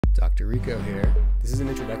Dr. Rico here. This is an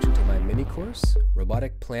introduction to my mini course,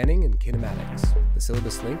 Robotic Planning and Kinematics. The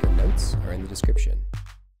syllabus link and notes are in the description.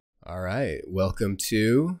 All right, welcome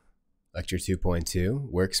to Lecture 2.2,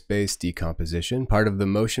 Workspace Decomposition, part of the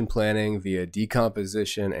Motion Planning via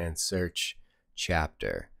Decomposition and Search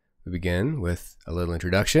chapter. We begin with a little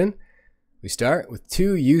introduction. We start with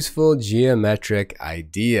two useful geometric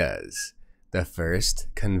ideas. The first,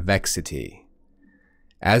 convexity.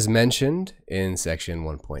 As mentioned in section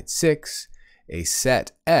 1.6, a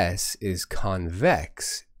set S is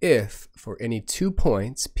convex if, for any 2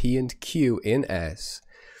 points, P and Q in S,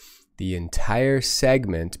 the entire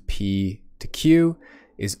segment P to Q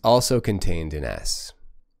is also contained in S.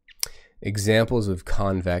 Examples of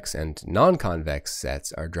convex and non-convex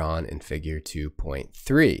sets are drawn in figure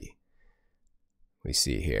 2.3. We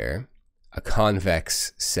see here a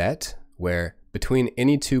convex set where between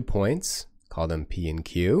any 2 points, call them P and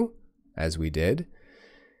Q, as we did,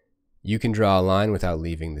 you can draw a line without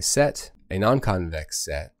leaving the set. A non-convex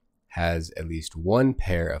set has at least one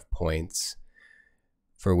pair of points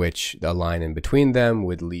for which the line in between them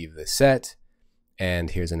would leave the set. And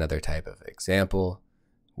here's another type of example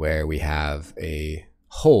where we have a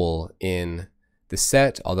hole in the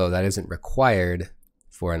set, although that isn't required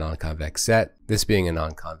for a non-convex set, this being a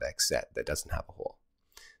non-convex set that doesn't have a hole.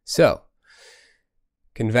 So,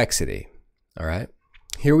 convexity. All right.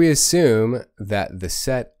 Here we assume that the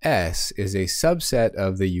set S is a subset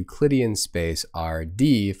of the Euclidean space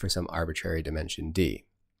RD for some arbitrary dimension D.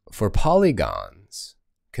 For polygons,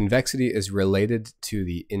 convexity is related to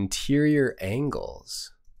the interior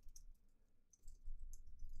angles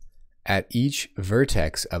at each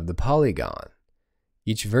vertex of the polygon.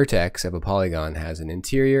 Each vertex of a polygon has an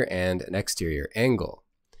interior and an exterior angle.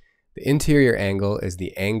 The interior angle is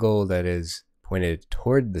the angle that is pointed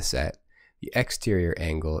toward the set. The exterior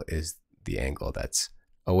angle is the angle that's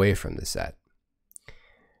away from the set.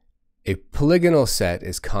 A polygonal set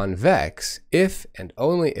is convex if and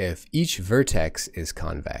only if each vertex is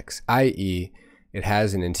convex, i.e., it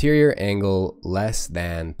has an interior angle less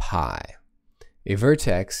than pi. A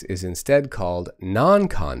vertex is instead called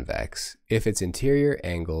non-convex if its interior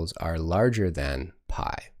angles are larger than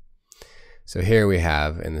pi. So here we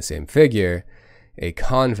have in the same figure a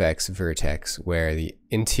convex vertex where the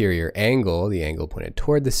interior angle, the angle pointed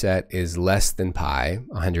toward the set, is less than pi,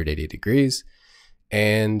 180 degrees.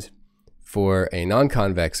 And for a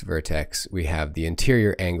non-convex vertex, we have the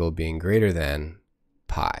interior angle being greater than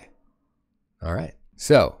pi. All right.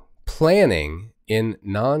 So planning in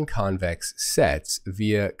non-convex sets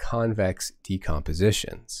via convex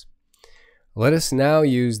decompositions. Let us now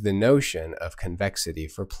use the notion of convexity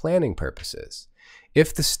for planning purposes.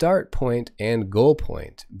 If the start point and goal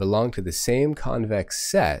point belong to the same convex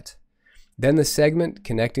set, then the segment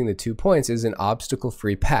connecting the 2 points is an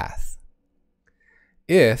obstacle-free path.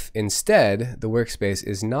 If, instead, the workspace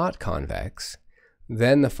is not convex,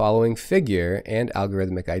 then the following figure and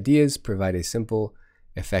algorithmic ideas provide a simple,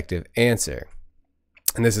 effective answer.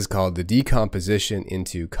 And this is called the decomposition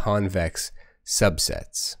into convex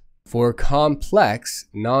subsets. For complex,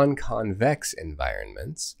 non-convex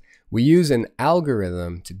environments, we use an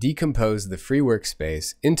algorithm to decompose the free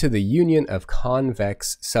workspace into the union of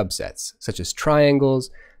convex subsets, such as triangles,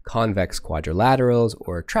 convex quadrilaterals,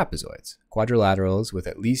 or trapezoids, quadrilaterals with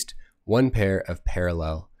at least one pair of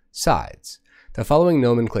parallel sides. The following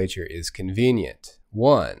nomenclature is convenient.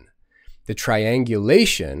 1. The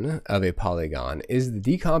triangulation of a polygon is the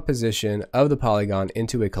decomposition of the polygon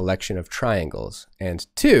into a collection of triangles. And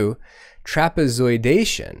 2.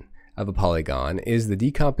 Trapezoidation of a polygon is the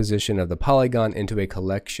decomposition of the polygon into a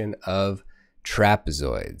collection of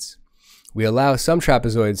trapezoids. We allow some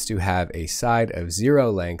trapezoids to have a side of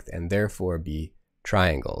 0 length and therefore be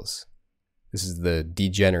triangles. This is the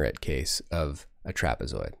degenerate case of a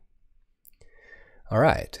trapezoid. All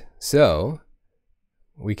right, so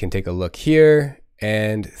we can take a look here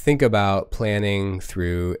and think about planning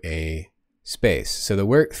through a space. So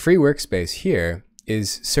the free workspace here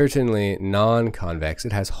is certainly non-convex.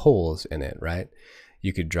 It has holes in it, right?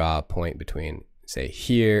 You could draw a point between, say,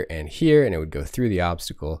 here, and it would go through the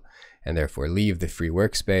obstacle and therefore leave the free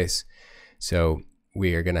workspace. So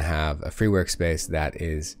we are going to have a free workspace that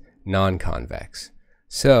is non-convex.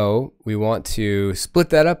 So we want to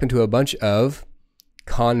split that up into a bunch of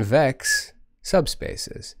convex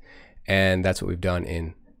subspaces. And that's what we've done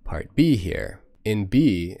in part B here. In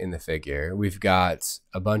B, in the figure, we've got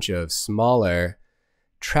a bunch of smaller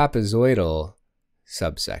trapezoidal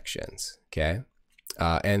subsections, okay?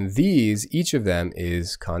 And these, each of them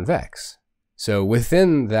is convex. So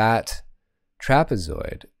within that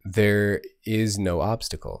trapezoid, there is no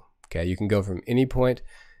obstacle, okay? You can go from any point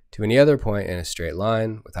to any other point in a straight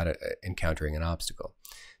line without encountering an obstacle.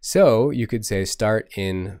 So you could say start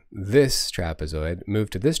in this trapezoid, move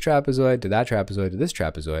to this trapezoid, to that trapezoid, to this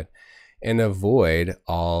trapezoid, and avoid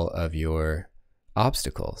all of your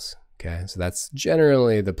obstacles. Okay, so that's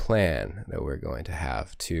generally the plan that we're going to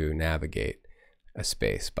have to navigate a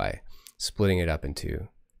space by splitting it up into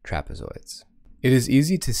trapezoids. It is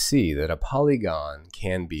easy to see that a polygon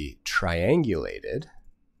can be triangulated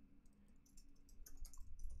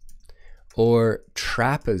or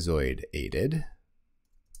trapezoidated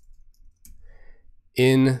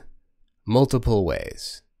in multiple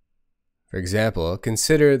ways. For example,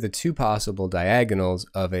 consider the two possible diagonals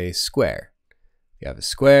of a square. You have a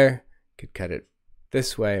square, you could cut it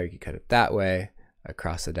this way or you could cut it that way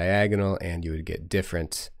across the diagonal, and you would get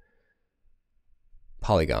different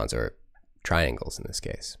polygons, or triangles in this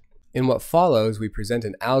case. In what follows, we present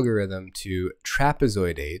an algorithm to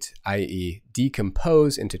trapezoidate, i.e.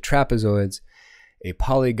 decompose into trapezoids, a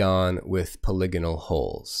polygon with polygonal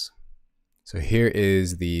holes. So here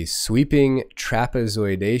is the sweeping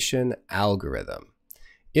trapezoidation algorithm.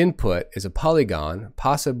 Input is a polygon,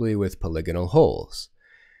 possibly with polygonal holes.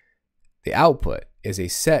 The output is a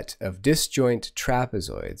set of disjoint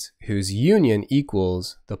trapezoids whose union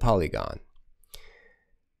equals the polygon.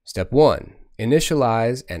 Step 1.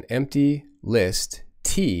 Initialize an empty list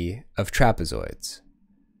T of trapezoids.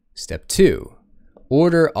 Step 2.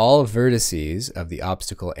 Order all vertices of the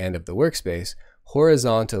obstacle and of the workspace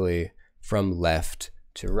horizontally from left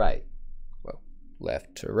to right. Well,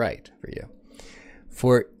 left to right for you.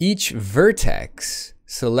 For each vertex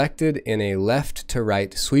selected in a left to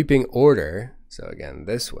right sweeping order, so again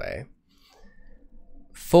this way,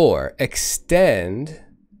 4. Extend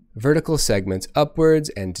vertical segments upwards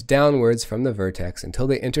and downwards from the vertex until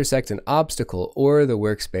they intersect an obstacle or the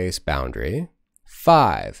workspace boundary.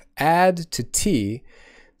 5. Add to T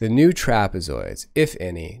the new trapezoids, if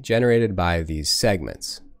any, generated by these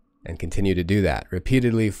segments, and continue to do that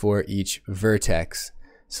repeatedly for each vertex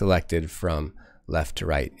selected from left to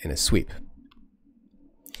right in a sweep.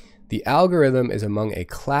 The algorithm is among a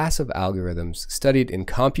class of algorithms studied in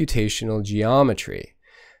computational geometry.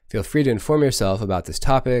 Feel free to inform yourself about this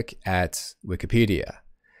topic at Wikipedia.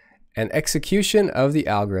 An execution of the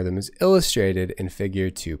algorithm is illustrated in figure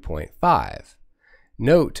 2.5.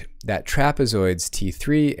 Note that trapezoids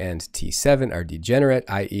T3 and T7 are degenerate,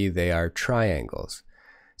 i.e. they are triangles.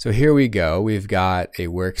 So here we go. We've got a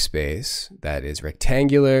workspace that is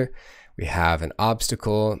rectangular. We have an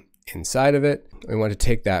obstacle inside of it. We want to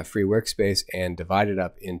take that free workspace and divide it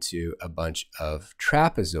up into a bunch of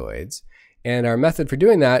trapezoids. And our method for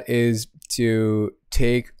doing that is to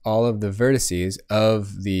take all of the vertices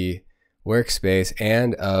of the workspace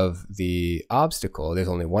and of the obstacle. There's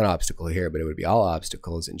only one obstacle here, but it would be all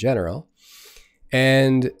obstacles in general.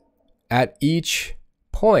 And at each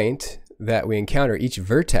point that we encounter, each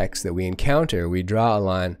vertex that we encounter, we draw a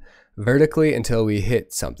line vertically until we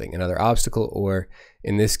hit something, another obstacle, or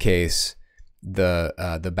in this case,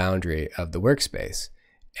 the boundary of the workspace,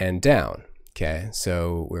 and down. Okay,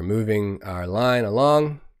 so we're moving our line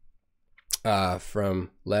along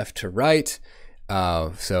from left to right.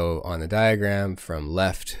 So on the diagram, from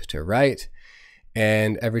left to right.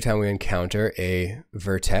 And every time we encounter a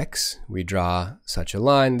vertex, we draw such a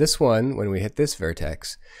line. This one, when we hit this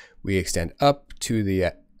vertex, we extend up to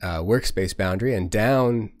the workspace boundary and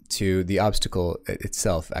down to the obstacle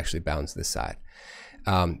itself actually bounds this side.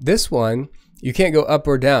 This one, you can't go up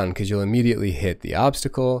or down because you'll immediately hit the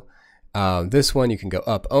obstacle. This one you can go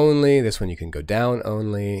up only. This one you can go down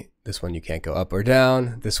only. This one you can't go up or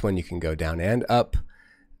down. This one you can go down and up,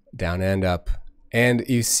 down and up. And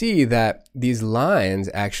you see that these lines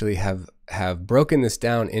actually have broken this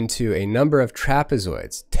down into a number of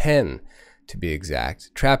trapezoids, 10 to be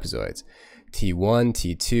exact, trapezoids. T1,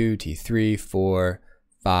 T2, T3, 4,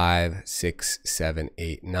 5, 6, 7,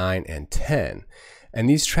 8, 9, and 10. And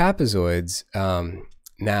these trapezoids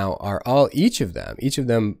now are all, each of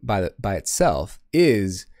them by itself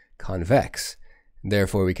is convex.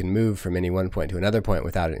 Therefore, we can move from any one point to another point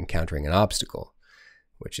without encountering an obstacle,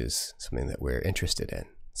 which is something that we're interested in.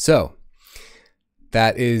 So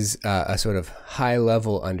that is a sort of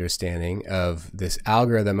high-level understanding of this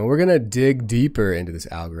algorithm, and we're going to dig deeper into this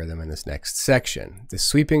algorithm in this next section, the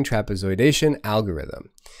sweeping trapezoidation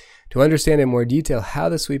algorithm. To understand in more detail how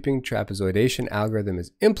the sweeping trapezoidation algorithm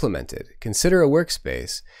is implemented, consider a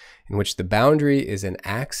workspace in which the boundary is an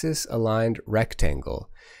axis-aligned rectangle,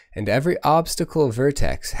 and every obstacle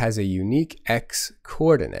vertex has a unique x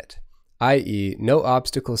coordinate, i.e. no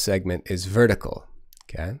obstacle segment is vertical.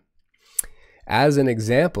 Okay? As an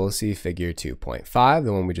example, see figure 2.5,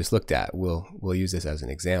 the one we just looked at. We'll use this as an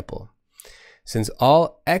example. Since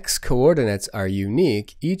all x coordinates are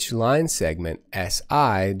unique, each line segment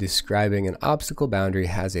SI describing an obstacle boundary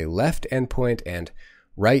has a left endpoint and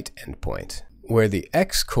right endpoint, where the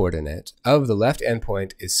x coordinate of the left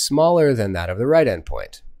endpoint is smaller than that of the right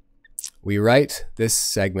endpoint. We write this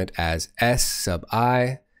segment as S sub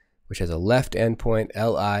I, which has a left endpoint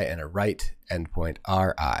Li and a right endpoint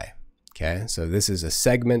Ri. Okay, so this is a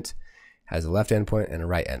segment, has a left endpoint and a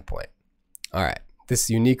right endpoint. All right, this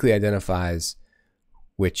uniquely identifies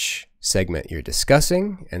which segment you're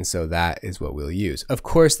discussing, and so that is what we'll use. Of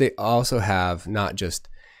course, they also have not just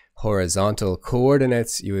horizontal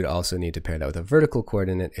coordinates, you would also need to pair that with a vertical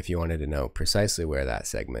coordinate if you wanted to know precisely where that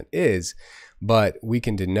segment is, but we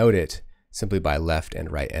can denote it simply by left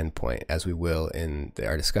and right endpoint, as we will in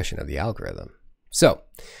our discussion of the algorithm. So,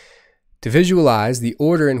 to visualize the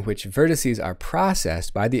order in which vertices are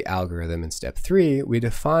processed by the algorithm in step 3, we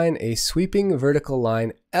define a sweeping vertical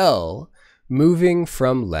line L moving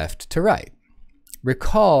from left to right.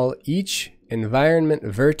 Recall each environment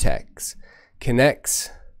vertex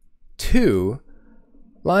connects two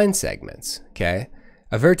line segments, okay?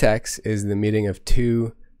 A vertex is the meeting of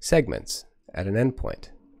two segments at an endpoint,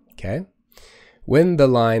 okay? When the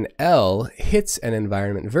line L hits an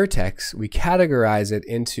environment vertex, we categorize it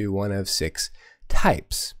into one of 6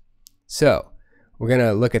 types. So we're going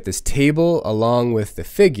to look at this table along with the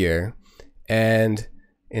figure and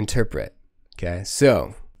interpret. Okay,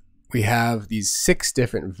 so we have these 6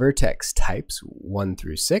 different vertex types, 1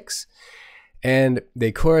 through 6, and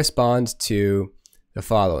they correspond to the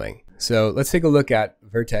following. So let's take a look at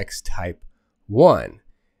vertex type 1.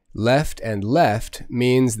 Left and left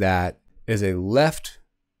means that there's a left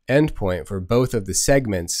endpoint for both of the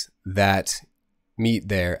segments that meet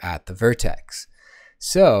there at the vertex.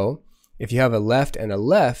 So if you have a left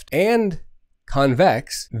and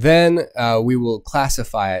convex, then we will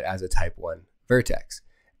classify it as a type 1 vertex.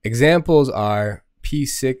 Examples are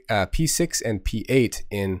P6 and P8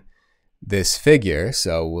 in this figure.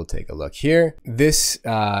 So we'll take a look here. This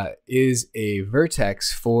is a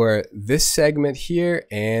vertex for this segment here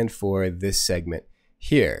and for this segment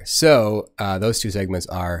here. So those two segments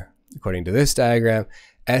are, according to this diagram,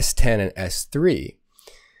 S10 and S3.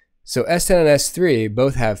 So S10 and S3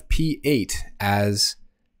 both have P8 as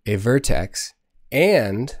a vertex,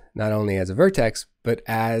 and not only as a vertex, but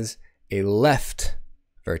as a left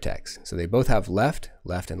vertex. So they both have left,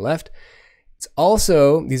 and left.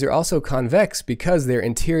 These are also convex because their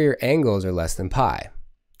interior angles are less than pi.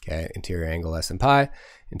 Okay, interior angle less than pi,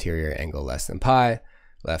 interior angle less than pi,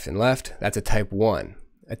 left and left. That's a type 1.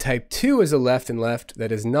 A type 2 is a left and left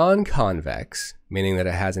that is non-convex, meaning that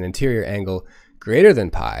it has an interior angle greater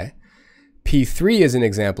than pi. P3 is an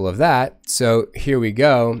example of that. So here we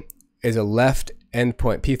go, is a left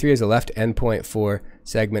endpoint. P3 is a left endpoint for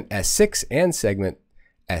segment S6 and segment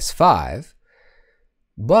S5,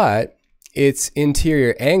 but its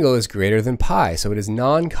interior angle is greater than pi, so it is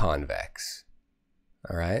non-convex.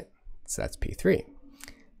 All right, so that's P3.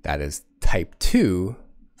 That is type 2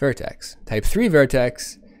 vertex. Type 3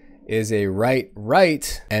 vertex is a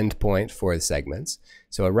right-right endpoint for the segments.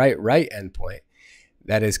 So a right-right endpoint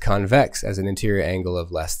that is convex as an interior angle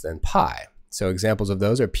of less than pi. So examples of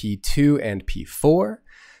those are P2 and P4.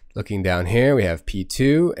 Looking down here, we have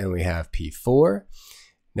P2 and we have P4.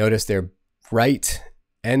 Notice they're right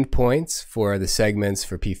endpoints for the segments.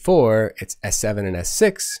 For P4, it's S7 and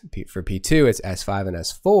S6. For P2, it's S5 and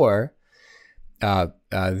S4.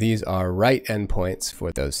 These are right endpoints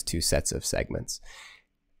for those two sets of segments.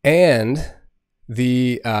 And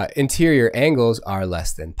the interior angles are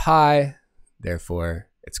less than pi, therefore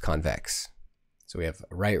it's convex. So we have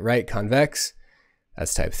right convex,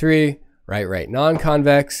 that's type 3, right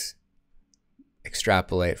non-convex,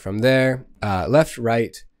 extrapolate from there.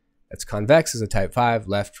 Left-right, that's convex, is a type 5,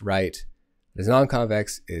 left-right, that is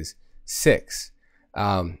non-convex, is 6.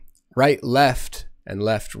 Right-left and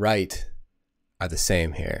left-right are the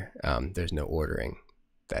same here. There's no ordering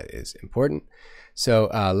that is important. So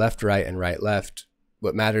left-right and right-left,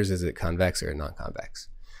 what matters is it convex or non-convex.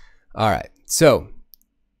 All right, so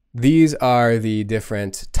these are the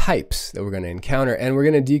different types that we're going to encounter, and we're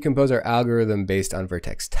going to decompose our algorithm based on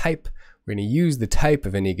vertex type. We're going to use the type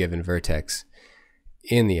of any given vertex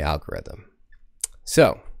in the algorithm.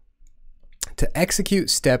 So to execute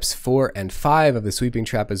steps 4 and 5 of the sweeping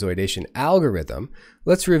trapezoidation algorithm,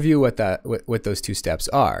 let's review what those two steps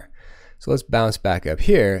are. So let's bounce back up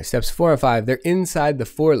here. Steps 4 and 5, they're inside the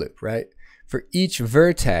for loop, right? For each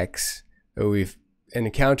vertex that we've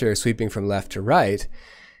encountered sweeping from left to right,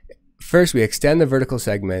 first we extend the vertical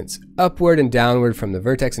segments upward and downward from the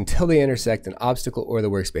vertex until they intersect an obstacle or the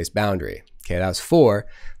workspace boundary. Okay, that was 4.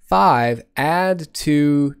 5, add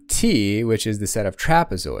to T, which is the set of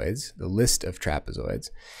trapezoids, the list of trapezoids,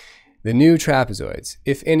 the new trapezoids,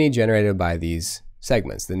 if any, generated by these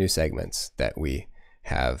segments, the new segments that we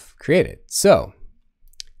have created. So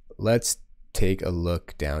let's take a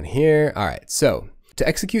look down here. All right, so to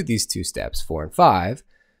execute these two steps, 4 and 5,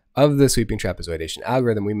 of the sweeping trapezoidation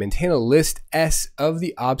algorithm, we maintain a list S of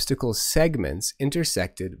the obstacle segments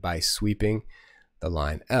intersected by sweeping the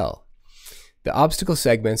line L. The obstacle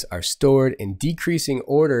segments are stored in decreasing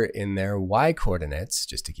order in their y coordinates,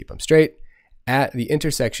 just to keep them straight, at the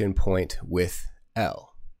intersection point with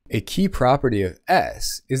L. A key property of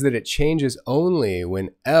S is that it changes only when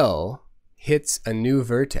L hits a new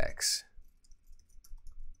vertex.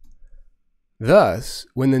 Thus,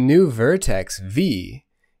 when the new vertex V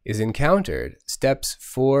is encountered, steps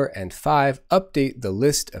 4 and 5 update the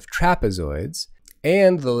list of trapezoids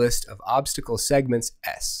and the list of obstacle segments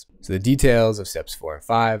S. So the details of steps 4 and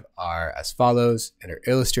 5 are as follows and are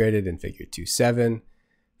illustrated in figure 2.7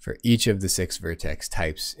 for each of the 6 vertex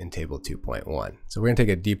types in table 2.1. So we're going to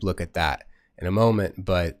take a deep look at that in a moment,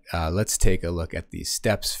 but let's take a look at these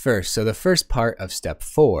steps first. So the first part of step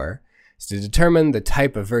 4 is to determine the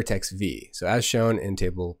type of vertex V. So as shown in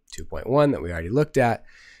table 2.1 that we already looked at,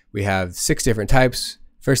 we have 6 different types.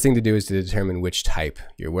 First thing to do is to determine which type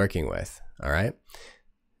you're working with, all right?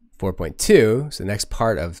 4.2, so the next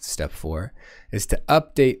part of step 4, is to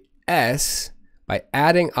update S by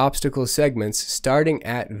adding obstacle segments starting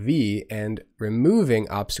at V and removing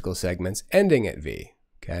obstacle segments ending at V,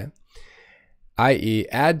 okay? i.e.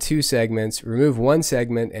 add 2 segments, remove 1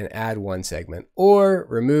 segment, and add 1 segment, or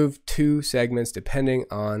remove 2 segments depending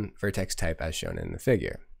on vertex type as shown in the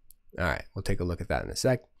figure. All right, we'll take a look at that in a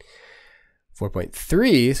sec.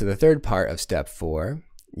 4.3, so the third part of step 4,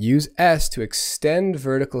 use S to extend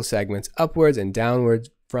vertical segments upwards and downwards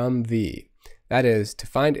from V. That is, to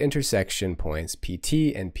find intersection points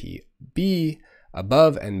PT and PB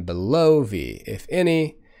above and below V, if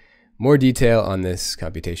any. More detail on this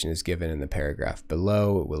computation is given in the paragraph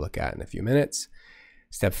below, we'll look at in a few minutes.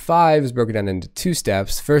 Step 5 is broken down into 2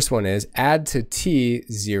 steps. First one is add to T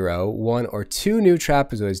 0, 1, or 2 new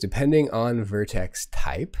trapezoids depending on vertex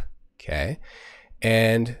type. Okay.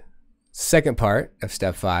 And second part of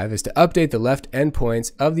step 5 is to update the left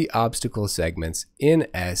endpoints of the obstacle segments in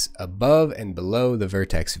S above and below the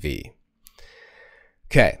vertex V.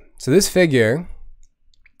 Okay. So this figure,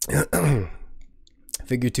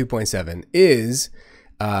 figure 2.7, is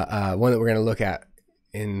one that we're going to look at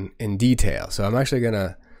in detail. So I'm actually going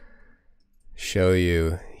to show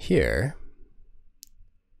you here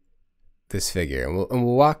this figure, and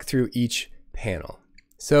we'll walk through each panel.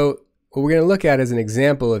 So what we're going to look at is an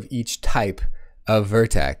example of each type of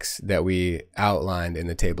vertex that we outlined in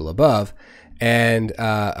the table above. And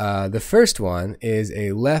the first one is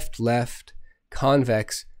a left-left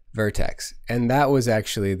convex vertex. And that was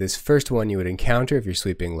actually this first one you would encounter if you're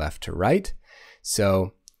sweeping left to right.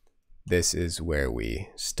 So this is where we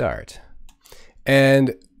start.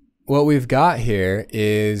 And what we've got here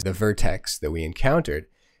is the vertex that we encountered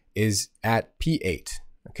is at P8,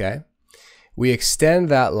 okay? We extend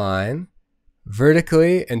that line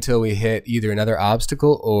vertically until we hit either another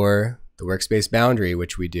obstacle or the workspace boundary,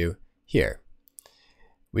 which we do here.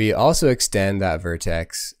 We also extend that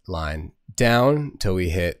vertex line down until we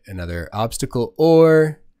hit another obstacle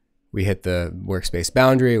or we hit the workspace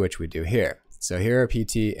boundary, which we do here. So here are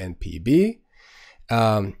PT and PB.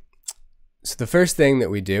 So the first thing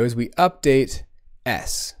that we do is we update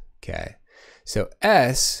S, okay? So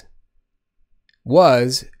S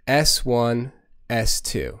was S1,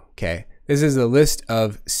 S2, okay? This is a list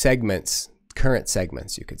of segments, current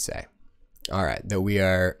segments, you could say. All right, that we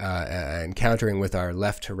are encountering with our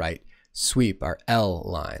left to right sweep, our L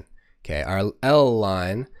line. Okay, our L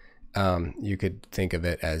line, you could think of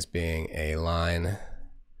it as being a line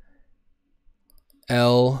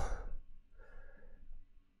L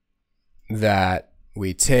that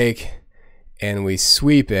we take and we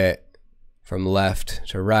sweep it from left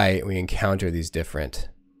to right. We encounter these different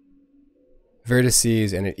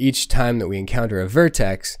vertices, and at each time that we encounter a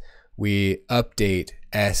vertex, we update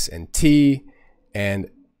S and T and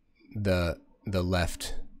the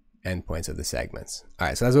left endpoints of the segments. All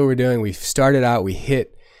right, so that's what we're doing. We started out, we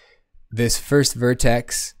hit this first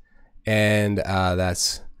vertex, and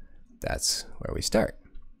that's where we start.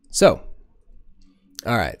 So,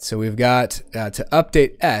 all right, so we've got to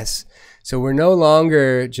update S. So we're no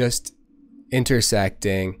longer just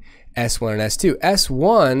intersecting S1 and S2.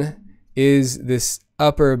 S1 is this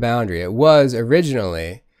upper boundary. It was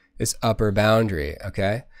originally this upper boundary,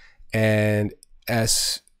 okay? And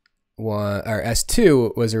S1 or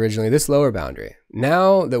S2 was originally this lower boundary.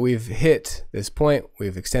 Now that we've hit this point,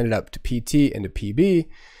 we've extended up to PT and to PB.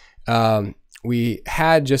 We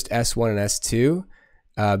had just S1 and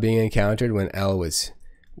S2 being encountered when L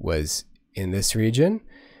was in this region.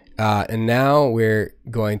 And now we're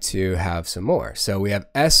going to have some more. So we have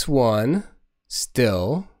S1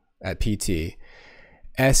 still at PT.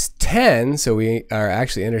 S10, so we are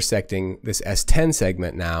actually intersecting this S10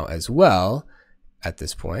 segment now as well at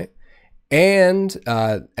this point. And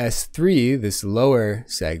S3, this lower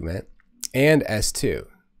segment, and S2.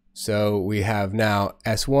 So we have now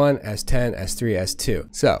S1, S10, S3,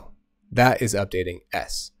 S2. So that is updating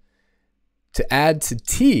S. To add to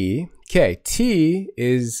T, okay, T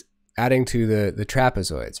is adding to the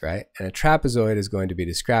trapezoids, right? And a trapezoid is going to be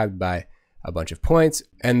described by a bunch of points,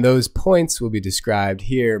 and those points will be described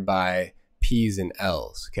here by P's and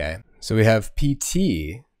L's, okay? So we have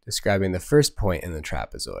PT describing the first point in the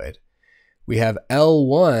trapezoid. We have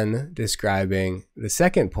L1 describing the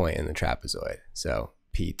second point in the trapezoid. So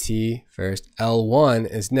PT first, L1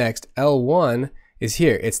 is next. L1 is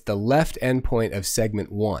here. It's the left endpoint of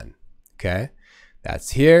segment 1, okay?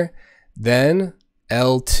 That's here. Then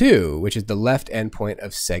L2, which is the left endpoint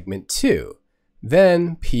of segment 2.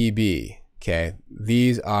 Then PB. Okay,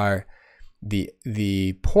 these are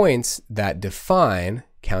the points that define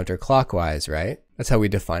counterclockwise, right? That's how we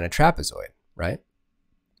define a trapezoid, right?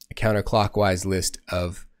 A counterclockwise list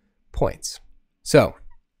of points. So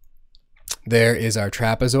there is our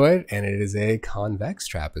trapezoid, and it is a convex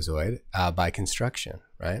trapezoid by construction,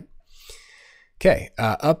 right? Okay,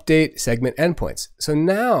 update segment endpoints. So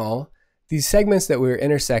now these segments that we're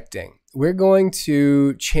intersecting, we're going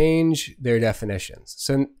to change their definitions.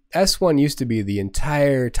 So S1 used to be the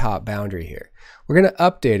entire top boundary here. We're going to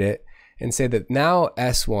update it and say that now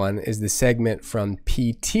S1 is the segment from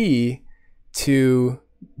PT to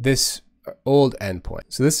this old endpoint.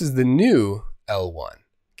 So this is the new L1,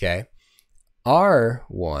 okay?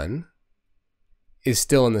 R1 is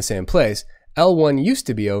still in the same place. L1 used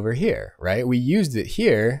to be over here, right? We used it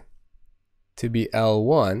here to be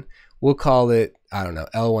L1. We'll call it, I don't know,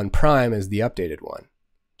 L1 prime is the updated one,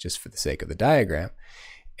 just for the sake of the diagram.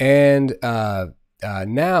 And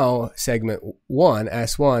now segment 1,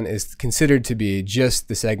 S1, is considered to be just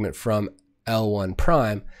the segment from L1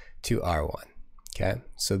 prime to R1. Okay,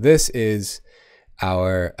 so this is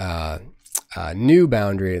our new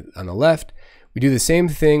boundary on the left. We do the same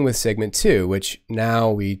thing with segment 2, which now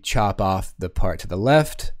we chop off the part to the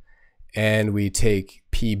left, and we take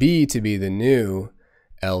PB to be the new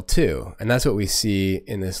L2. And that's what we see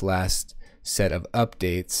in this last set of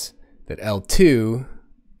updates, that L2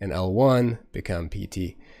 and L1 become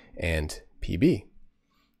PT and PB.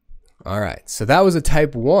 All right, so that was a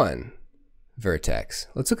type 1 vertex.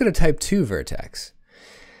 Let's look at a type 2 vertex.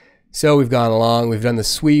 So we've gone along, we've done the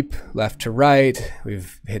sweep left to right,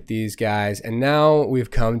 we've hit these guys, and now we've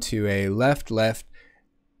come to a left-left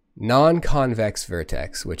non-convex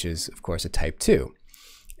vertex, which is, of course, a type 2.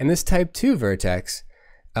 And this type 2 vertex,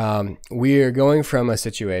 we are going from a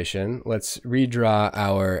situation, let's redraw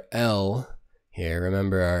our L here,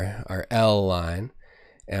 remember our L line,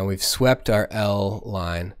 and we've swept our L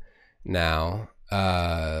line now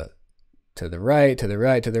to the right, to the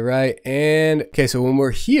right, to the right, and okay, so when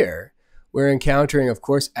we're here, we're encountering, of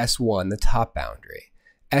course, S1, the top boundary,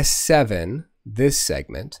 S7, this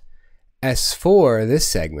segment, S4, this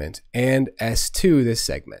segment, and S2, this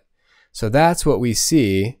segment. So that's what we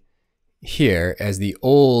see here as the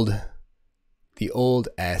old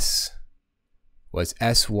S was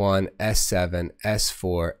S1, S7,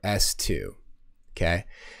 S4, S2, okay?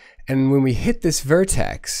 And when we hit this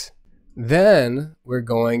vertex, then we're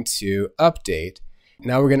going to update.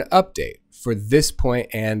 Now we're going to update for this point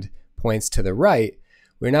and points to the right.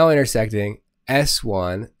 We're now intersecting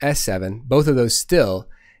S1, S7, both of those still.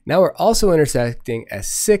 Now we're also intersecting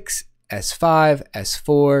S6, S5,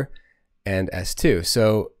 S4, and S2.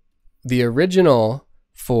 So the original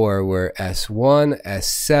four were S1,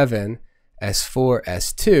 S7, S4,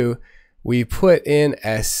 S2. We put in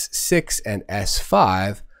S6 and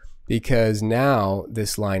S5 because now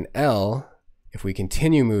this line L, if we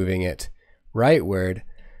continue moving it rightward,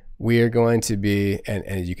 we are going to be,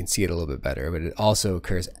 and you can see it a little bit better, but it also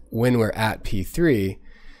occurs when we're at P3,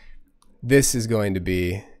 this is going to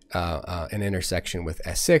be an intersection with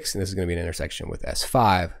S6, and this is going to be an intersection with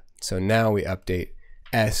S5. So now we update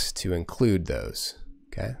S to include those.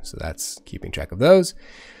 Okay, so that's keeping track of those.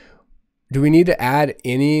 Do we need to add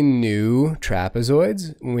any new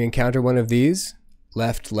trapezoids when we encounter one of these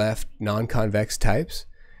left-left non-convex types?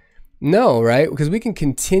 No, right? Because we can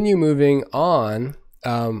continue moving on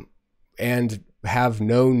and have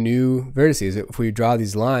no new vertices. If we draw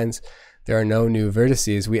these lines, there are no new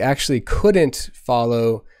vertices. We actually couldn't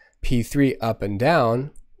follow P3 up and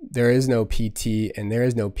down. There is no PT and there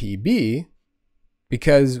is no PB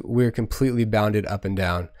because we're completely bounded up and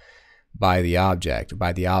down by the object,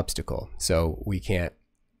 by the obstacle. So we can't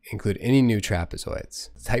include any new trapezoids.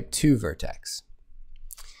 Type 2 vertex.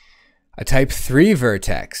 A type 3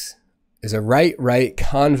 vertex is a right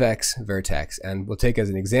convex vertex, and we'll take as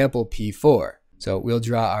an example P4. So we'll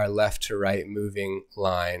draw our left to right moving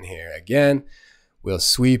line here again. We'll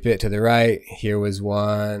sweep it to the right. Here was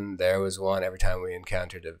one, there was one. Every time we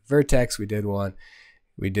encountered a vertex, we did one.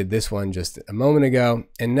 We did this one just a moment ago.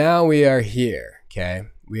 And now we are here, okay?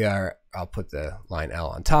 I'll put the line L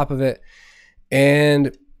on top of it.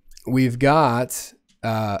 And we've got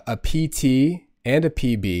a PT and a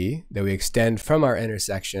PB that we extend from our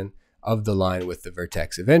intersection of the line with the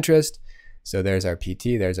vertex of interest. So there's our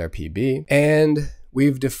PT, there's our PB. And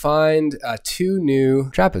we've defined two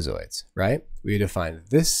new trapezoids, right? We defined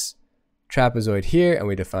this trapezoid here, and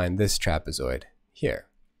we defined this trapezoid here.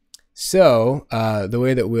 So the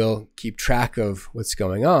way that we'll keep track of what's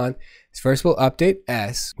going on is first we'll update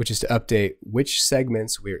S, which is to update which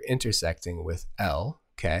segments we're intersecting with L,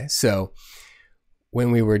 okay? So when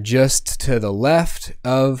we were just to the left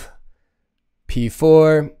of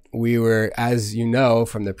P4, we were, as you know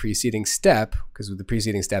from the preceding step, because the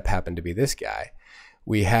preceding step happened to be this guy,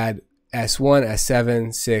 we had S1,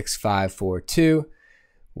 S7, 6, 5, 4, 2,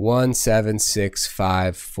 1, 7, 6,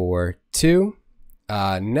 5, 4, 2.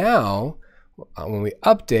 Now, when we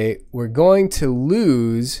update, we're going to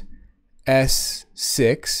lose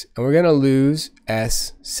S6 and we're going to lose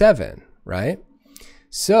S7, right?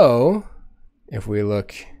 So if we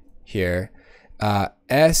look here,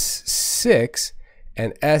 S6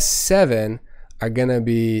 and S7 are going to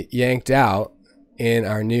be yanked out in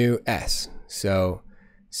our new S. So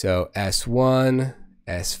S1,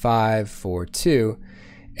 S5, 4, 2,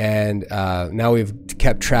 and now we've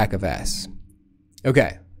kept track of S.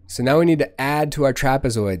 Okay, so now we need to add to our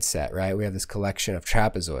trapezoid set, right? We have this collection of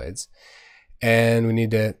trapezoids, and we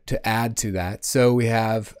need to add to that. So we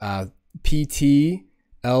have PT,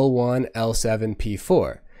 L1, L7,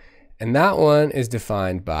 P4. And that one is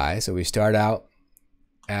defined by, so we start out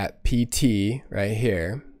at PT right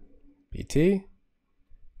here, PT,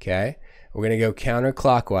 okay? We're gonna go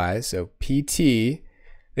counterclockwise, so PT,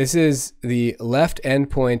 this is the left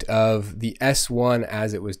endpoint of the S1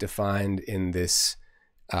 as it was defined in this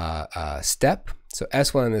step. So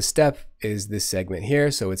S1 in this step is this segment here,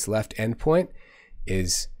 so its left endpoint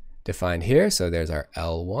is defined here, so there's our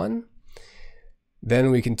L1.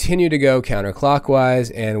 Then we continue to go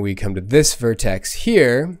counterclockwise and we come to this vertex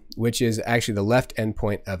here, which is actually the left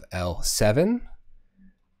endpoint of L7.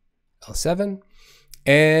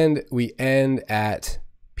 And we end at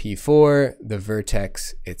P4, the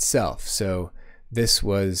vertex itself. So this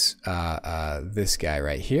was this guy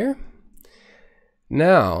right here.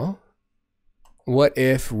 Now, what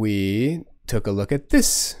if we took a look at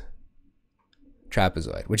this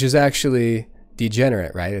trapezoid, which is actually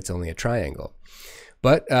degenerate, right? It's only a triangle.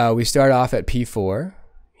 But we start off at P4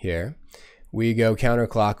 here. We go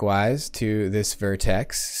counterclockwise to this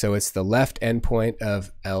vertex. So it's the left endpoint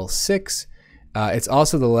of L6. It's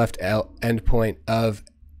also the left endpoint of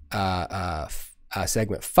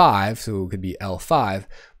segment 5, so it could be L5.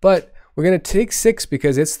 But we're going to take 6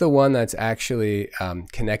 because it's the one that's actually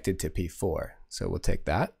connected to P4. So we'll take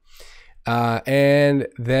that. And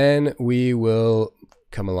then we will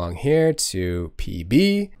come along here to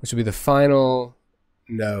PB, which will be the final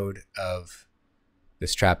node of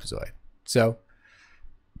this trapezoid. So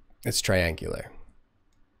it's triangular.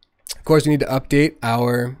 Of course, we need to update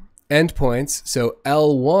our endpoints. So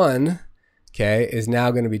L1, okay, is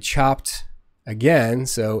now going to be chopped again.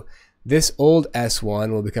 So this old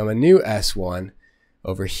S1 will become a new S1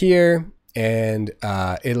 over here, and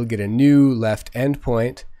it'll get a new left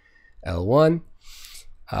endpoint, L1,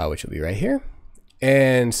 which will be right here.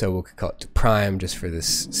 And so we'll call it prime just for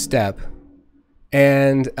this step.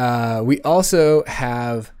 And we also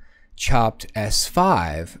have chopped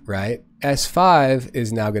S5, right? S5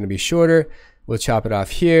 is now going to be shorter. We'll chop it off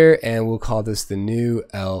here, and we'll call this the new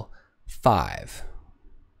L5.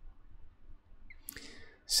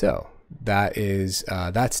 So that is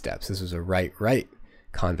that steps. This was a right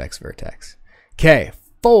convex vertex. Okay,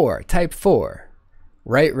 type 4,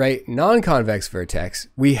 right non-convex vertex.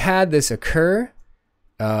 We had this occur.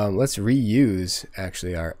 Let's reuse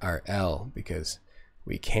actually our L because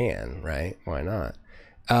we can, right? Why not?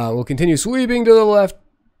 We'll continue sweeping to the left.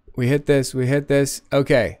 We hit this.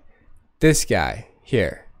 Okay. this guy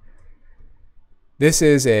here. This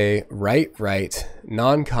is a right-right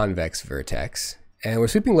non-convex vertex, and we're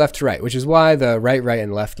sweeping left to right, which is why the right-right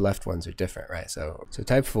and left-left ones are different, right? So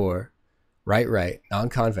type 4, right-right,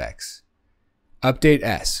 non-convex. Update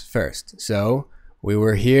S first. So we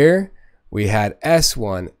were here, we had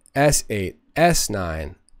S1, S8,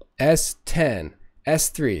 S9, S10,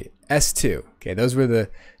 S3, S2. Okay, those were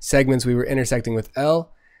the segments we were intersecting with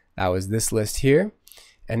L. That was this list here.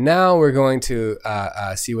 And now we're going to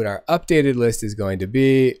see what our updated list is going to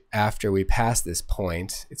be after we pass this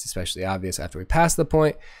point. It's especially obvious after we pass the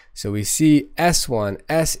point. So we see S1,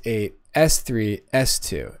 S8, S3,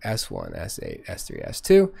 S2, S1, S8, S3,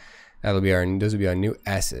 S2. That'll be those will be our new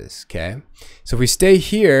S's. Okay. So if we stay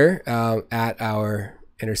here at our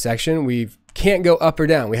intersection, we can't go up or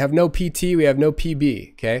down. We have no PT, we have no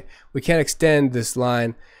PB. Okay. We can't extend this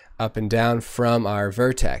line up and down from our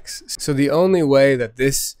vertex. So the only way that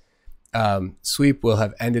this sweep will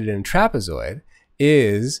have ended in a trapezoid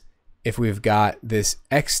is if we've got this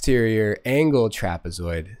exterior angle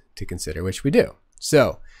trapezoid to consider, which we do.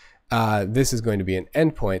 So this is going to be an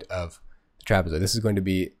endpoint of the trapezoid. This is going to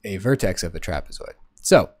be a vertex of the trapezoid.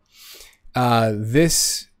 So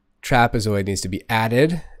this trapezoid needs to be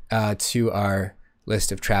added to our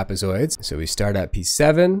list of trapezoids. So we start at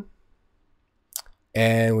P7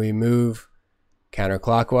 and we move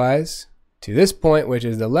counterclockwise to this point, which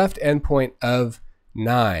is the left endpoint of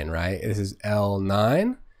 9, right? This is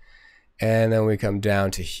L9. And then we come down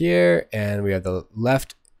to here and we have the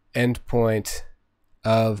left endpoint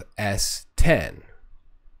of S10.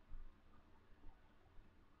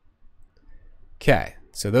 Okay,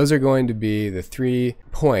 so those are going to be the 3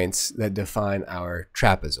 points that define our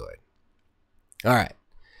trapezoid. All right.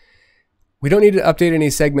 We don't need to update any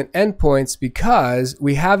segment endpoints because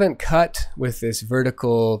we haven't cut with this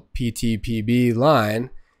vertical PTPB line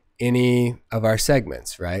any of our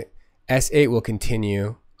segments, right? S8 will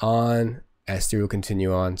continue on, S3 will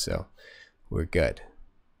continue on, so we're good.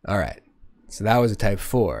 All right, so that was a type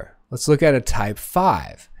 4. Let's look at a type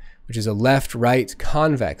 5, which is a left-right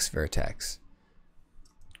convex vertex.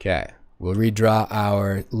 Okay, we'll redraw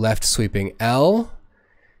our left sweeping L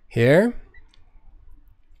here.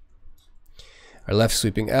 Our left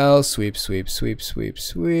sweeping L, sweep, sweep, sweep, sweep,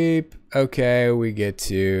 sweep. Okay, we get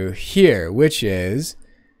to here, which is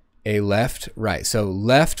a left, right. So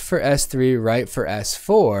left for S3, right for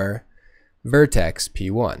S4, vertex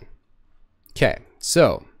P1. Okay,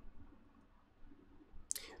 so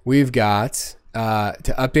we've got,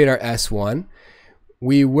 to update our S1,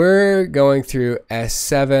 we were going through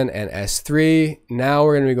S7 and S3. Now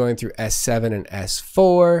we're going to be going through S7 and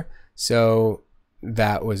S4. So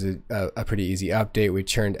that was a pretty easy update. We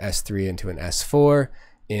turned S3 into an S4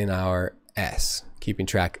 in our S, keeping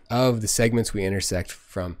track of the segments we intersect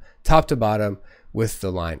from top to bottom with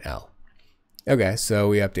the line L. Okay, so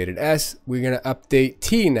we updated S. We're going to update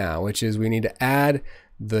T now, which is we need to add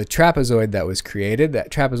the trapezoid that was created.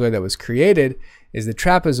 That trapezoid that was created is the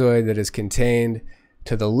trapezoid that is contained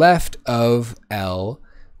to the left of L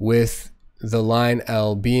with the line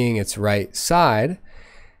L being its right side.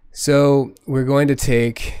 So we're going to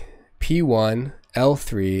take P1,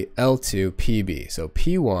 L3, L2, PB. So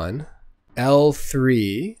P1,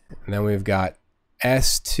 L3, and then we've got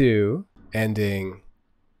S2 ending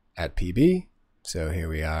at PB. So here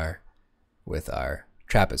we are with our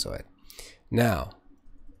trapezoid. Now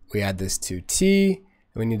we add this to T,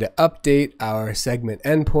 and we need to update our segment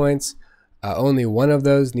endpoints. Only one of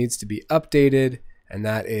those needs to be updated, and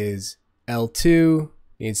that is L2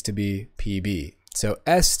 needs to be PB. So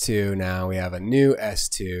S2, now we have a new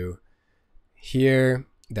S2 here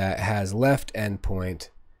that has left endpoint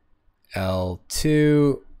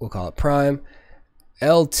L2, we'll call it prime.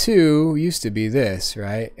 L2 used to be this,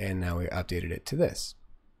 right? And now we updated it to this.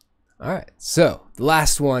 All right, so the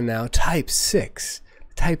last one now, type 6.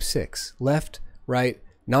 Type 6, left, right,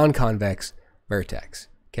 non-convex vertex,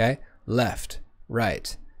 okay? Left,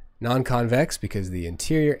 right, non-convex because the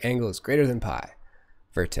interior angle is greater than pi,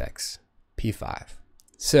 vertex, P5.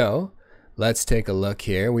 So let's take a look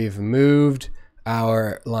here. We've moved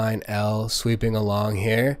our line L sweeping along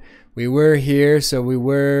here. We were here, so we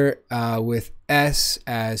were with S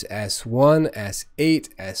as S1,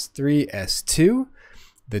 S8, S3, S2,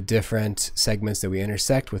 the different segments that we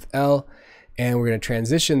intersect with L. And we're going to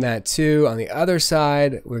transition that to, on the other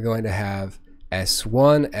side, we're going to have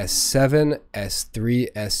S1, S7,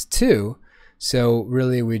 S3, S2. So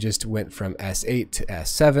really we just went from S8 to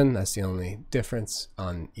S7. That's the only difference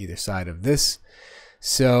on either side of this.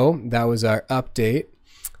 So that was our update.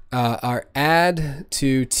 Our add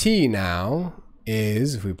to T now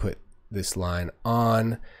is, if we put this line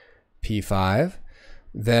on P5.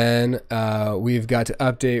 Then we've got to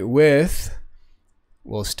update with,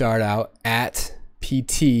 we'll start out at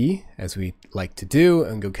PT, as we like to do,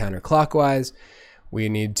 and go counterclockwise. We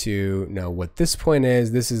need to know what this point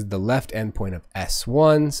is. This is the left endpoint of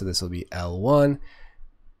S1, so this will be L1.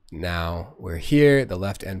 Now we're here, the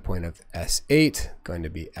left endpoint of S8, going to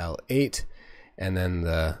be L8, and then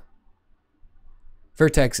the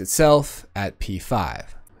vertex itself at P5.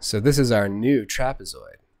 So this is our new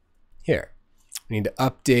trapezoid. Here, we need to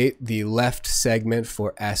update the left segment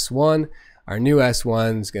for S1. Our new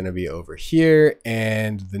S1 is going to be over here,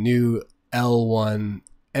 and the new L1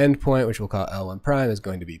 endpoint, which we'll call L1 prime, is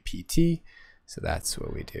going to be PT. So that's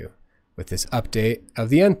what we do with this update of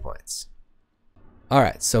the endpoints. All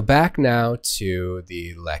right, so back now to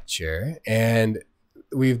the lecture, and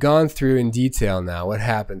we've gone through in detail now what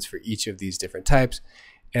happens for each of these different types,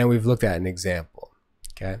 and we've looked at an example,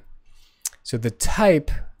 okay? So the type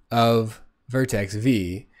of vertex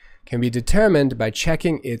V can be determined by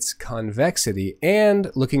checking its convexity and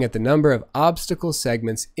looking at the number of obstacle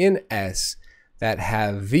segments in S that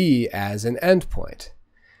have V as an endpoint.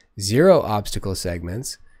 0 obstacle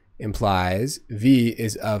segments implies V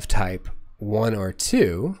is of type 1 or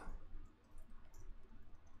 2.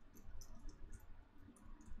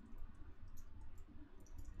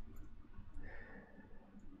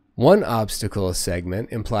 One obstacle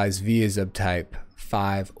segment implies V is of type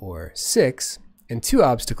 5 or 6, and 2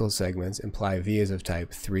 obstacle segments imply V is of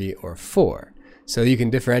type 3 or 4. So you can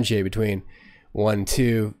differentiate between 1,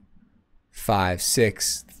 2, 5,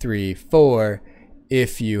 6, 3, 4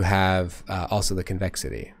 if you have also the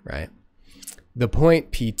convexity, right? The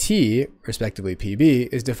point PT, respectively PB,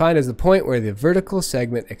 is defined as the point where the vertical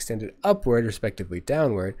segment extended upward, respectively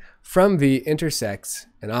downward, from V intersects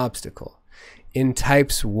an obstacle. In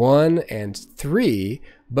types 1 and 3,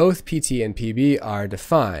 both PT and PB are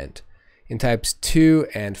defined. In types 2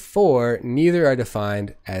 and 4, neither are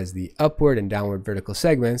defined, as the upward and downward vertical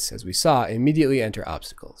segments, as we saw, immediately enter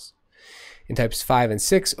obstacles. In types 5 and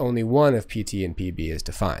 6, only one of PT and PB is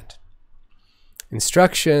defined.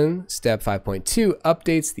 Instruction, step 5.2,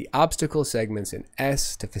 updates the obstacle segments in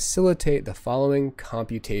S to facilitate the following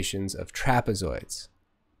computations of trapezoids.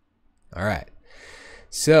 All right,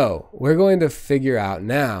 so we're going to figure out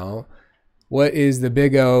now what is the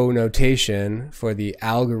big O notation for the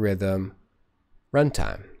algorithm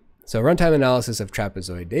runtime. So runtime analysis of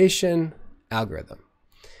trapezoidation algorithm.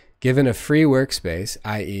 Given a free workspace,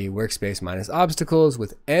 i.e. workspace minus obstacles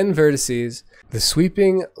with n vertices, the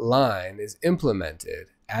sweeping line is implemented,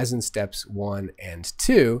 as in steps 1 and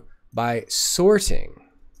 2, by sorting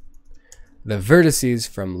the vertices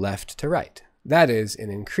from left to right. That is,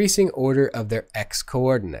 in increasing order of their x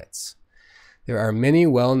coordinates. There are many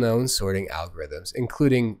well-known sorting algorithms,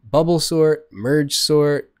 including bubble sort, merge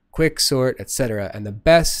sort, quick sort, etc., and the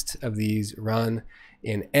best of these run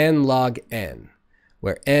in n log n,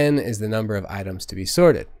 where n is the number of items to be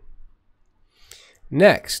sorted.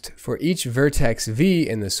 Next, for each vertex V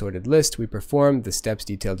in the sorted list, we perform the steps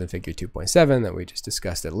detailed in figure 2.7 that we just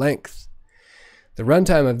discussed at length. The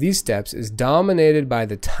runtime of these steps is dominated by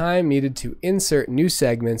the time needed to insert new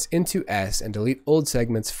segments into S and delete old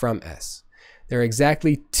segments from S. There are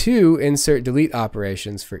exactly 2 insert-delete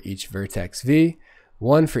operations for each vertex V,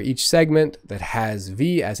 one for each segment that has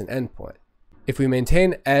V as an endpoint. If we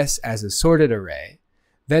maintain S as a sorted array,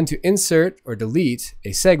 then to insert or delete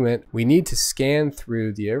a segment, we need to scan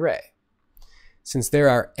through the array. Since there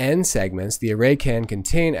are n segments, the array can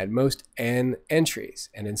contain at most n entries,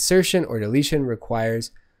 and insertion or deletion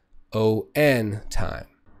requires O(n) time.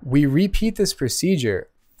 We repeat this procedure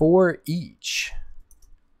for each,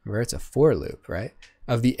 remember it's a for loop, right,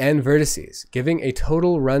 of the n vertices, giving a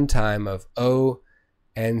total runtime of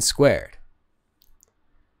O(n squared).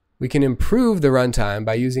 We can improve the runtime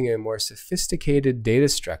by using a more sophisticated data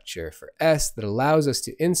structure for S that allows us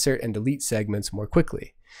to insert and delete segments more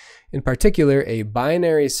quickly. In particular, a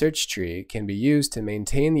binary search tree can be used to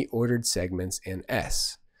maintain the ordered segments in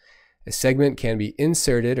S. A segment can be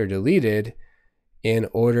inserted or deleted in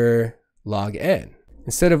order log n,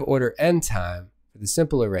 instead of order n time for the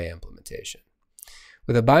simple array implementation.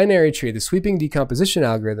 With a binary tree, the sweeping decomposition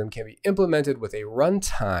algorithm can be implemented with a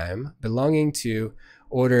runtime belonging to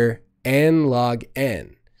order n log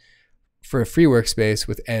n for a free workspace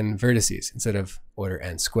with n vertices instead of order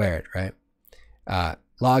n squared, right?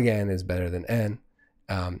 Log n is better than n,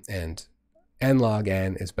 and n log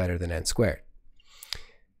n is better than n squared.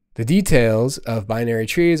 The details of binary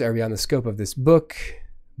trees are beyond the scope of this book,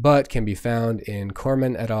 but can be found in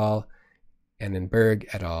Corman et al. And in Berg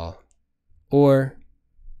et al. Or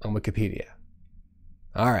on Wikipedia.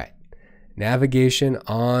 All right, navigation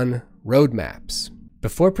on roadmaps.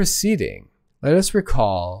 Before proceeding, let us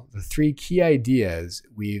recall the 3 key ideas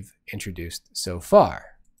we've introduced so far.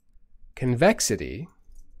 Convexity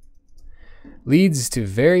leads to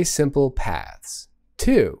very simple paths.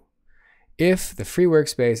 2, if the free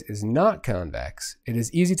workspace is not convex, it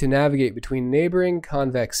is easy to navigate between neighboring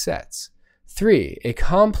convex sets. 3, a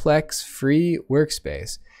complex free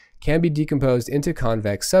workspace can be decomposed into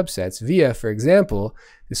convex subsets via, for example,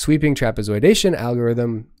 the sweeping trapezoidation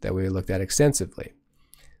algorithm that we looked at extensively.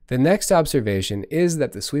 The next observation is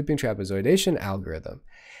that the sweeping trapezoidation algorithm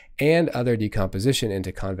and other decomposition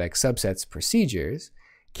into convex subsets procedures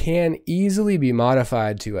can easily be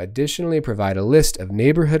modified to additionally provide a list of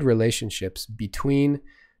neighborhood relationships between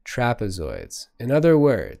trapezoids. In other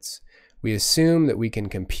words, we assume that we can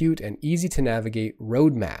compute an easy-to-navigate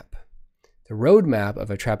roadmap. The roadmap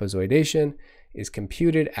of a trapezoidation is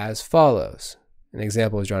computed as follows. An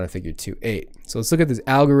example is drawn in figure 2.8. So let's look at this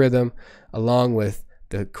algorithm along with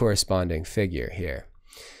the corresponding figure here.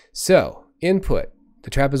 So, input, the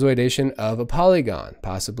trapezoidation of a polygon,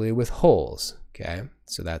 possibly with holes. Okay,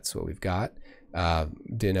 so that's what we've got,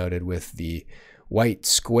 denoted with the white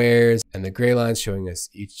squares and the gray lines showing us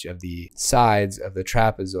each of the sides of the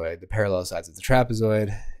trapezoid, the parallel sides of the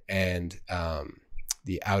trapezoid, and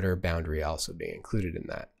the outer boundary also being included in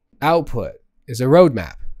that. Output is a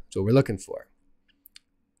roadmap. That's what we're looking for.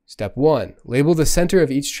 Step 1, label the center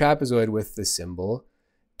of each trapezoid with the symbol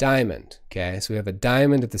diamond. Okay, so we have a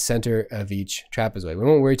diamond at the center of each trapezoid. We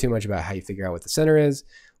won't worry too much about how you figure out what the center is,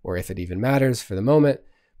 or if it even matters for the moment,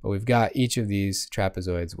 but we've got each of these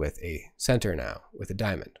trapezoids with a center now, with a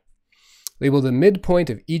diamond. Label the midpoint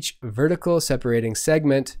of each vertical separating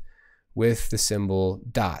segment with the symbol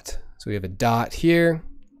dot. So we have a dot here,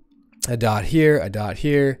 a dot here, a dot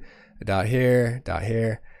here, a dot here, a dot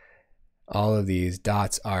here. All of these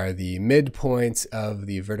dots are the midpoints of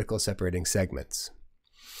the vertical separating segments.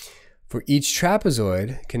 For each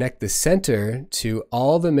trapezoid, connect the center to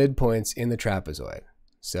all the midpoints in the trapezoid.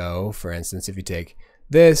 So, for instance, if you take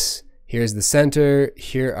this, here's the center,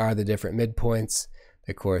 here are the different midpoints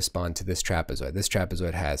that correspond to this trapezoid. This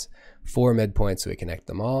trapezoid has 4 midpoints, so we connect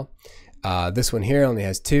them all. This one here only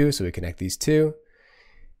has 2, so we connect these 2.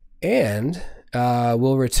 And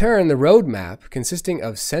we'll return the roadmap consisting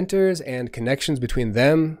of centers and connections between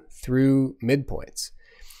them through midpoints.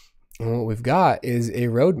 And what we've got is a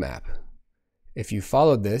roadmap. If you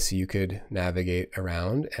followed this, you could navigate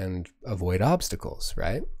around and avoid obstacles,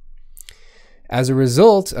 right? As a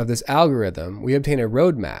result of this algorithm, we obtain a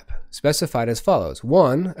roadmap specified as follows.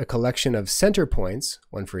 1, a collection of center points,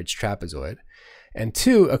 1 for each trapezoid, and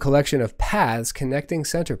 2, a collection of paths connecting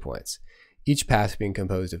center points, each path being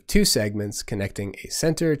composed of 2 segments connecting a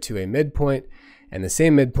center to a midpoint and the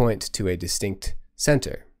same midpoint to a distinct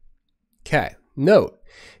center. Okay, note,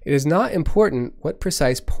 it is not important what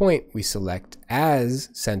precise point we select as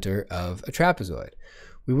center of a trapezoid.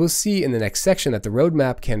 We will see in the next section that the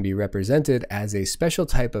roadmap can be represented as a special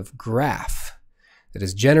type of graph that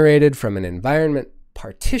is generated from an environment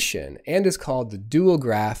partition and is called the dual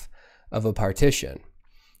graph of a partition.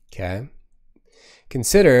 Okay.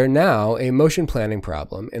 Consider now a motion planning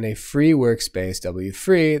problem in a free workspace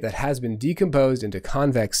W-free that has been decomposed into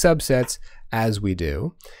convex subsets as we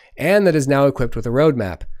do, and that is now equipped with a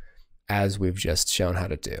roadmap as we've just shown how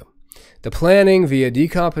to do. The planning via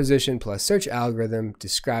decomposition plus search algorithm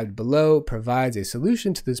described below provides a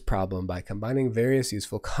solution to this problem by combining various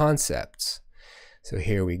useful concepts. So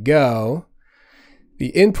here we go. The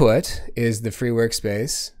input is the free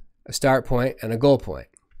workspace, a start point, and a goal point.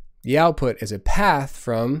 The output is a path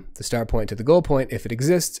from the start point to the goal point if it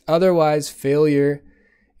exists. Otherwise, failure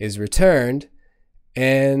is returned,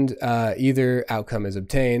 and either outcome is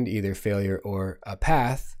obtained, either failure or a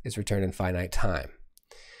path is returned in finite time.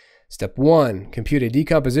 Step 1, compute a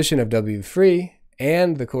decomposition of W-free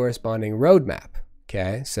and the corresponding roadmap.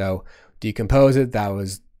 Okay, so decompose it. That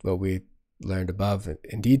was what we learned above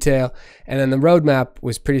in detail. And then the roadmap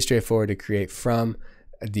was pretty straightforward to create from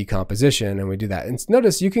a decomposition, and we do that. And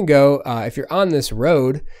notice you can go, if you're on this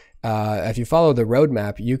road, if you follow the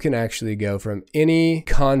roadmap, you can actually go from any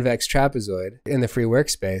convex trapezoid in the free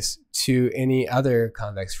workspace to any other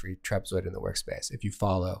convex free trapezoid in the workspace if you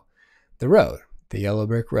follow the road, the yellow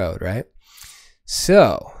brick road, right?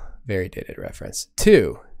 So, very dated reference.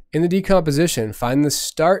 2, in the decomposition, find the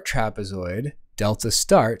start trapezoid, delta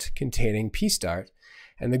start, containing P start,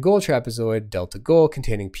 and the goal trapezoid, delta goal,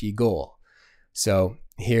 containing P goal. So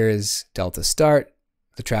here is delta start,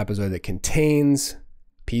 the trapezoid that contains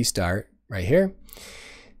P start right here.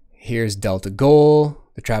 Here's delta goal,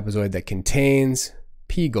 the trapezoid that contains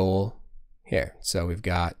P goal here. So we've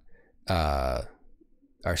got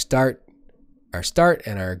our start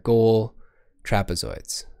and our goal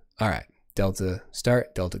trapezoids. All right, delta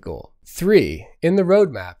start, delta goal. 3, in the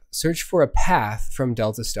roadmap, search for a path from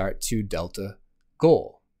delta start to delta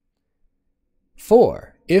goal.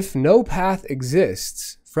 4, if no path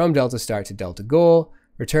exists from delta start to delta goal,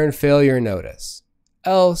 return failure notice.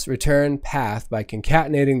 Else, return path by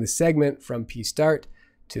concatenating the segment from P start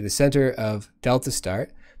to the center of delta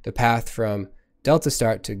start, the path from delta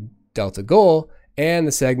start to delta goal, and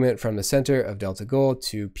the segment from the center of delta goal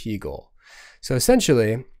to P goal. So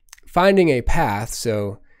essentially, finding a path,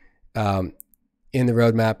 so in the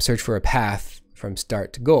roadmap, search for a path from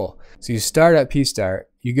start to goal. So you start at P start,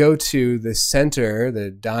 you go to the center, the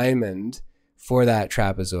diamond for that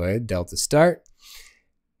trapezoid, delta start.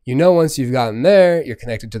 You know once you've gotten there, you're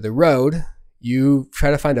connected to the road. You try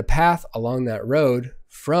to find a path along that road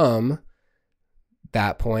from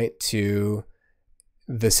that point to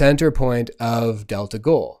the center point of delta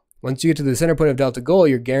goal. Once you get to the center point of delta goal,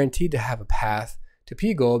 you're guaranteed to have a path to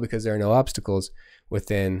P goal because there are no obstacles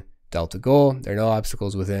within delta goal. There are no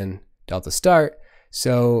obstacles within delta start.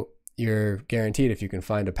 So you're guaranteed, if you can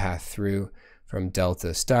find a path through from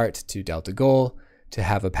delta start to delta goal, to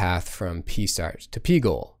have a path from P start to P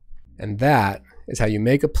goal. And that is how you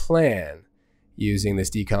make a plan using this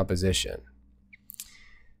decomposition.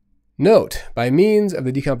 Note, by means of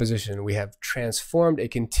the decomposition, we have transformed a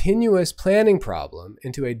continuous planning problem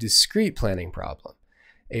into a discrete planning problem.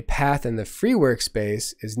 A path in the free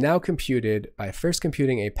workspace is now computed by first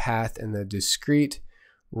computing a path in the discrete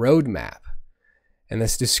roadmap. And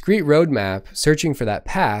this discrete roadmap, searching for that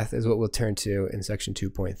path, is what we'll turn to in section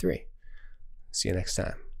 2.3. See you next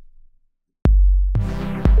time.